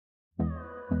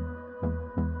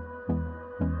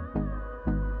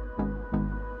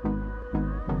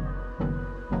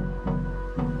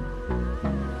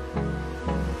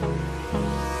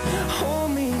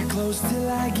close till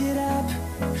I get up.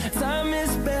 Time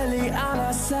is barely on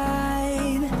our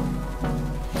side.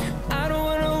 I don't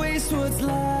wanna waste what's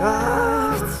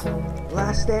left.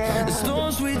 Last stand. The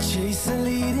storms we chase are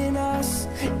leading us,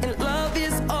 and love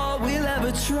is all we'll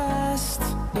ever trust.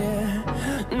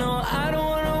 Yeah, no, I don't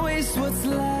wanna waste what's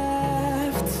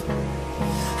left.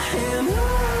 And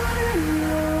on.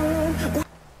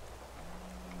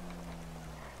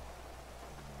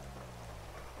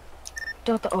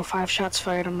 Delta 05, shots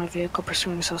fired on my vehicle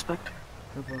pursuing a suspect.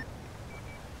 Okay.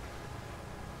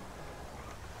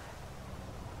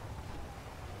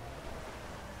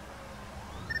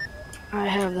 I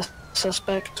have the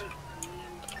suspect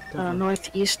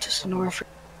northeast, north.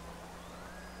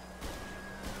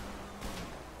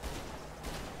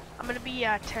 I'm gonna be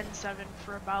 10-7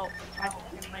 for about 5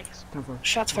 mics.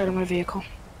 Shots fired on my vehicle.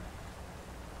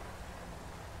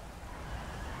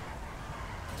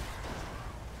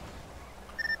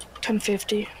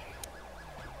 $10.50.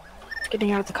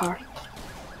 Getting out of the car.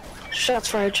 Shots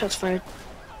fired, shots fired.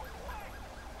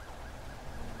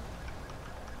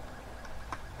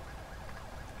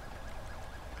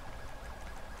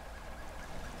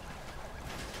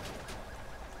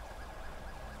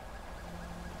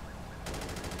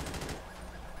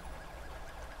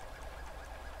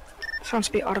 Sounds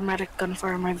to be automatic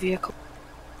gunfire on my vehicle.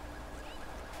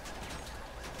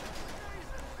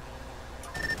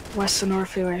 West of North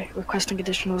Freeway, requesting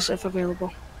additionals if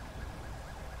available.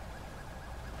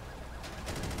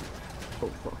 Oh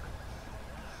fuck.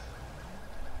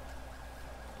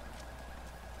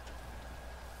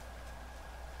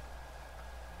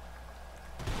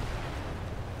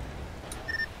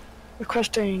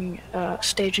 Requesting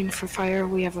staging for fire,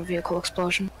 we have a vehicle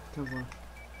explosion. Okay.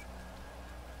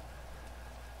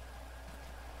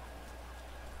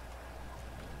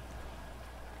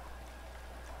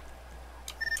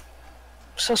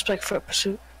 Suspect foot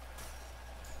pursuit.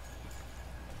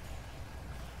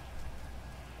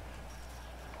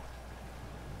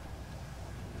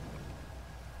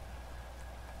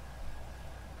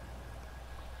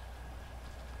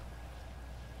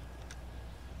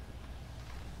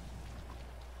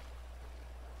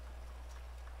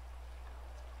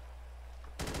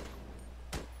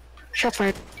 Shots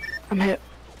fired. I'm hit.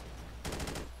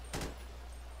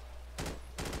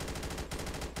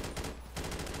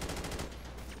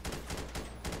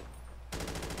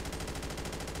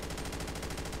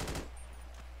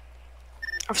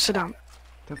 Officer down.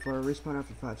 10-4, respawn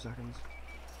after 5 seconds.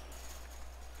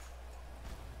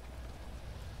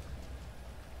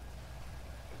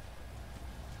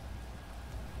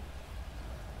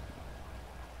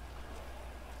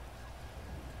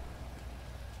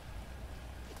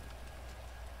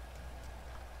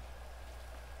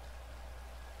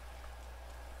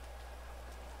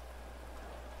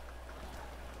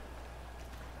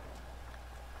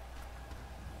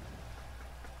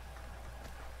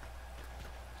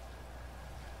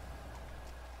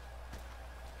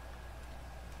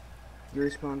 You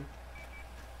respawn?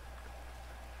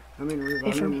 I mean,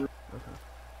 revive. Okay.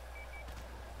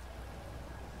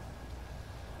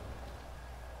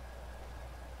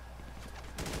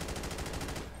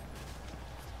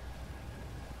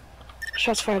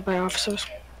 Shots fired by officers.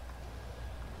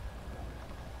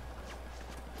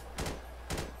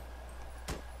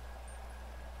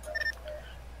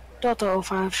 Delta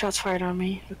 05, shots fired on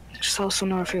me. South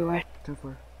North Freeway.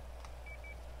 10-4.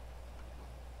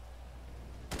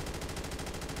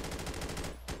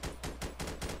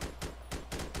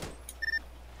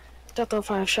 Delta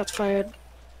 05, shots fired.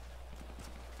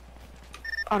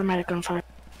 Automatic gunfire.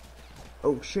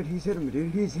 Oh shit, he's hitting me,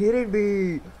 dude. He's hitting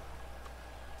me!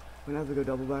 We're gonna have to go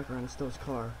double back around and steal his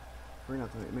car. We're gonna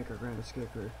have to make our grand escape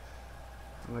here.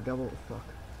 I'm gonna double. Fuck.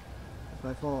 If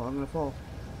I fall, I'm gonna fall.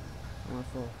 I'm gonna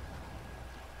fall.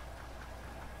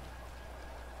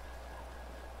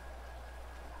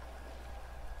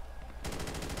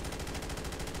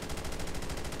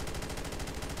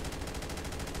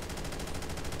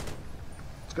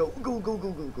 Let's go, go, go,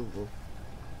 go, go, go, go.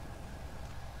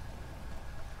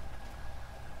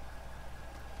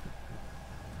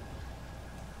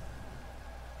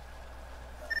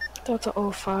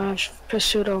 Delta 05,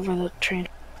 pursuit over the train.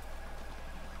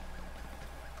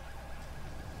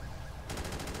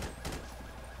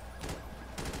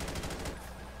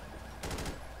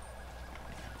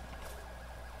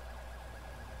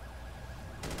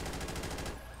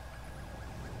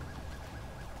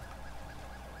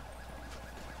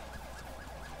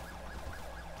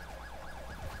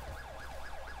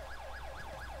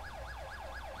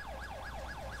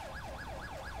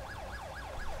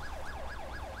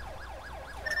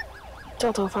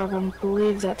 Delta 05, I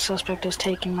believe that suspect is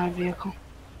taking my vehicle.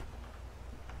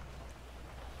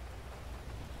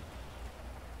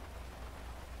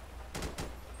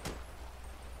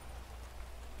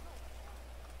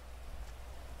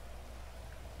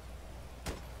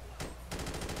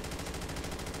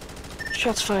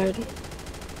 Shots fired.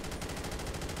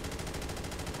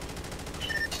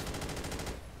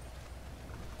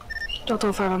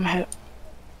 Delta 5, I'm hit.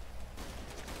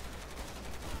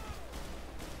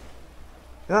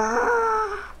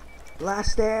 Ah!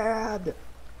 Last stand!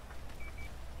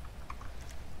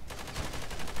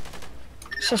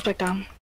 Suspect down.